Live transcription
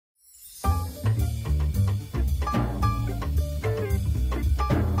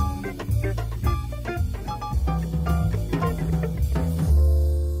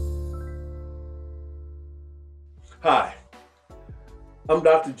I'm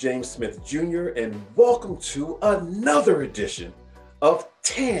Dr. James Smith Jr., and welcome to another edition of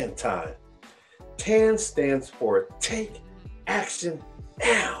T.A.N Time. T.A.N stands for Take Action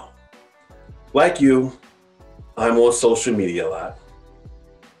Now. Like you, I'm on social media a lot,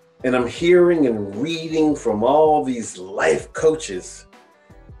 and I'm hearing and reading from all these life coaches,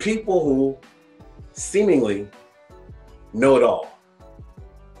 people who seemingly know it all.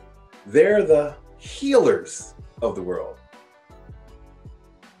 They're the healers of the world.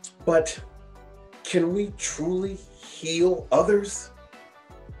 But can we truly heal others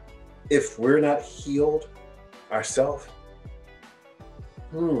if we're not healed ourselves?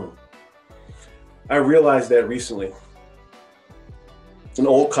 I realized that recently. An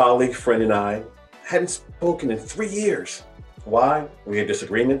old colleague, friend, and I hadn't spoken in 3 years. Why? We had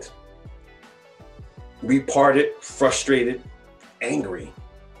disagreements. We parted frustrated, angry.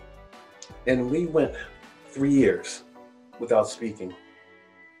 And we went 3 years without speaking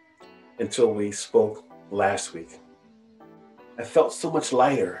until we spoke last week. I felt so much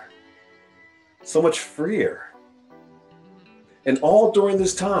lighter, so much freer. And all during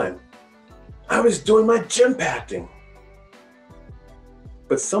this time, I was doing my gym packing.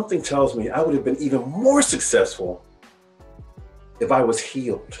 But something tells me I would have been even more successful if I was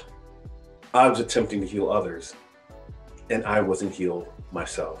healed. I was attempting to heal others, and I wasn't healed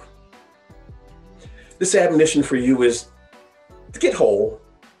myself. This admonition for you is to get whole,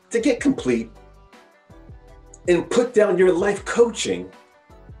 to get complete, and put down your life coaching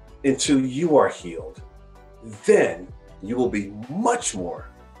until you are healed. Then you will be much more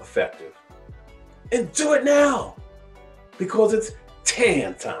effective. And do it now, because it's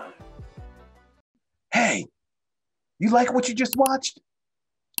T.A.N time. Hey, you like what you just watched?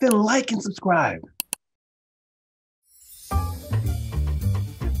 Then like and subscribe.